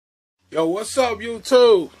Yo, what's up,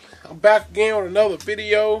 YouTube? I'm back again with another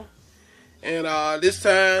video, and this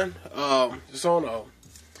time it's on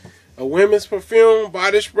a women's perfume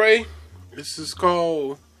body spray. This is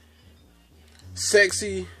called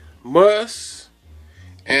Sexy Musk,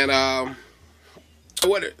 and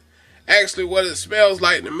what it smells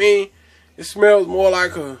like to me, it smells more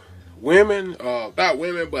like a not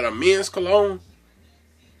women, but a men's cologne.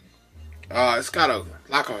 It's got a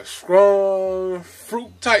strong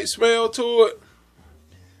fruit type smell to it,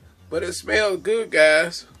 but it smells good,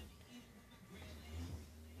 guys.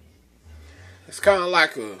 It's kind of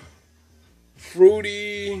like a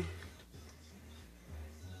fruity,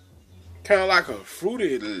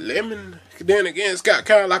 lemon. Then again, it's got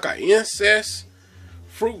kind of like an incest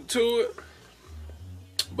fruit to it,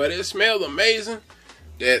 but it smells amazing.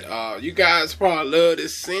 That you guys probably love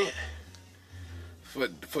this scent.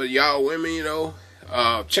 For y'all women, you know,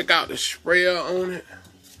 check out the sprayer on it.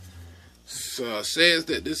 Says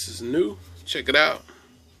that this is new. Check it out.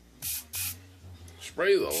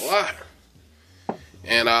 Sprays a lot,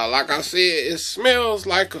 and like I said, it smells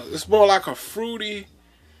like it's more like a fruity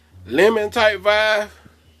lemon type vibe.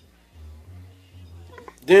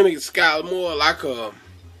 Then it's got more like a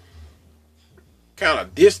kind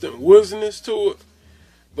of distant wooziness to it.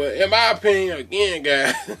 But in my opinion, again,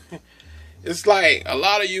 guys. It's like a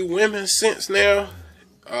lot of you women scents now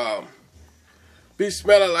be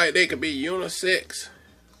smelling like they could be unisex.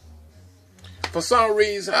 For some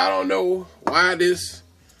reason, I don't know why this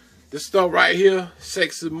stuff right here,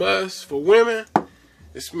 Sexy Musk for women,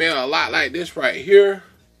 it smells a lot like this right here.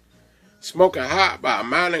 Smoking Hot by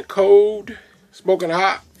Mountain Cold. Smoking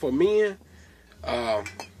Hot for men.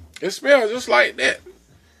 It smells just like that.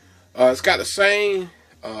 It's got the same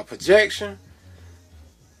projection.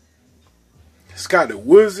 It's got the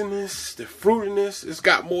wooziness, the fruitiness. It's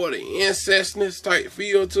got more of the incestness type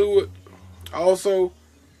feel to it also.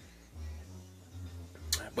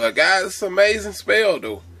 But guys, it's an amazing smell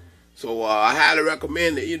though. So I highly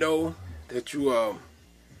recommend it, you know, that you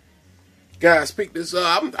guys pick this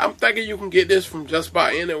up. I'm thinking you can get this from just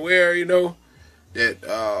about anywhere, you know,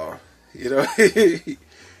 that you know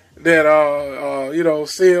that you know,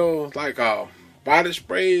 sell like body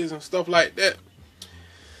sprays and stuff like that.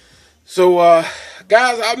 So,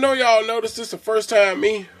 guys, I know y'all noticed this is the first time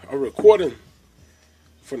me recording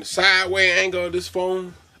from the sideways angle of this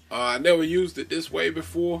phone. I never used it this way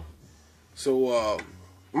before. So,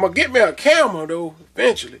 I'm going to get me a camera, though,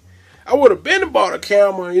 eventually. I would have been to bought a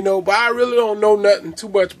camera, you know, but I really don't know nothing too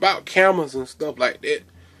much about cameras and stuff like that.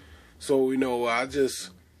 So, you know, I just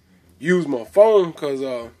use my phone because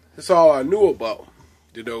that's all I knew about,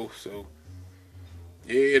 you know. So,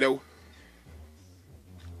 yeah, you know.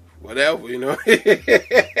 Whatever, you know.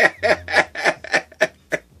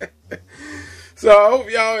 So I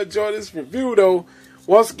hope y'all enjoy this review though.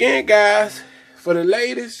 Once again, guys, for the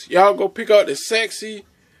ladies, y'all go pick up the Sexy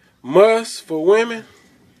Musk for women.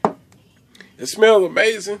 It smells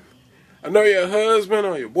amazing. I know your husband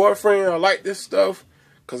or your boyfriend will like this stuff,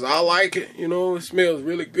 because I like it, you know. It smells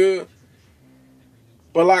really good.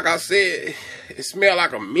 But like I said, it smells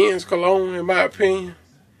like a men's cologne in my opinion.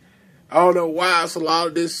 I don't know why it's a lot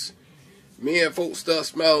of this men folk stuff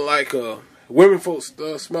smell like women folk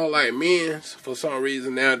stuff smell like men's for some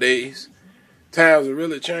reason nowadays. Times are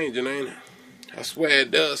really changing, ain't it? I swear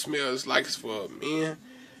it does smell just like it's for men.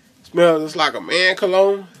 It smells just like a man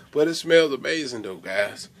cologne, but it smells amazing though,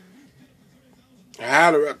 guys. I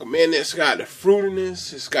highly recommend it. It's got the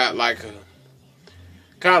fruitiness. It's got like a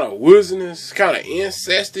kind of wooziness, kind of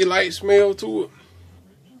incesty like smell to it.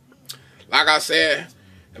 Like I said,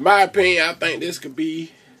 in my opinion, I think this could be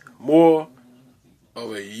more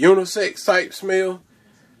of a unisex type smell.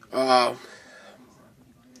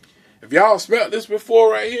 If y'all smelled this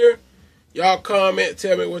before right here, y'all comment,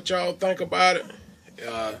 tell me what y'all think about it.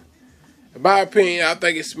 In my opinion, I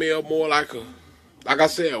think it smells more like I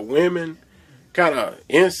said, a women kind of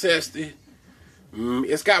incesty.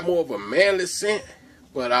 It's got more of a manly scent,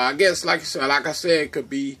 but I guess like I said, it could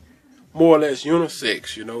be more or less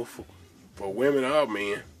unisex, you know, for women or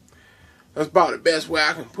men. That's about the best way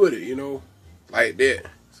I can put it, you know, like that.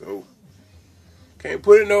 So, can't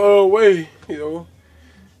put it no other way, you know.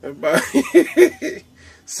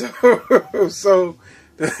 So,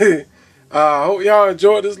 I hope y'all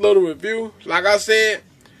enjoyed this little review. Like I said,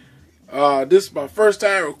 this is my first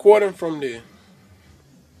time recording from the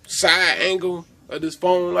side angle of this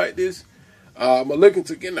phone like this. I'm looking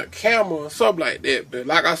to get a camera or something like that. But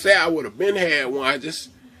like I said, I would have been had one.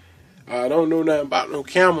 I don't know nothing about no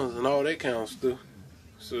cameras and all that kind of stuff.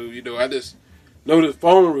 So, you know, I just know this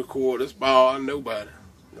phone record. That's about all I know about it.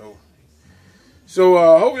 You know. So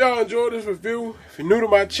hope y'all enjoyed this review. If you're new to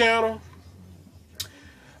my channel,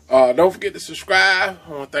 don't forget to subscribe.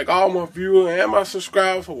 I want to thank all my viewers and my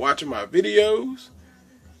subscribers for watching my videos.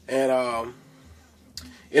 And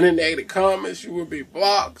any negative comments, you will be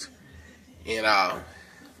blocked. And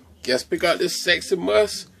just pick up this sexy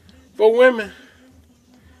musk for women.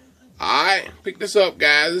 Alright, pick this up,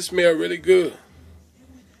 guys. It smells really good.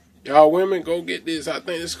 Y'all women, go get this. I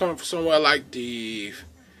think this comes from somewhere like the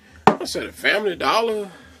Family Dollar,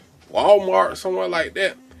 Walmart, somewhere like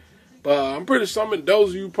that. But I'm pretty sure some of those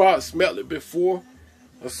of you probably smelled it before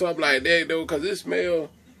or something like that, though, because it smells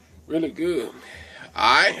really good.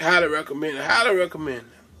 Alright, highly recommend it. Highly recommend it.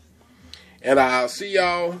 And I'll see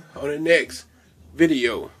y'all on the next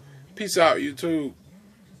video. Peace out, YouTube.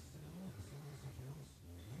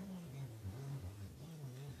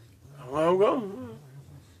 Where I'm going.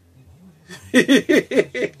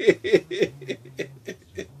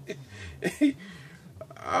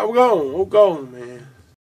 I'm gone, man.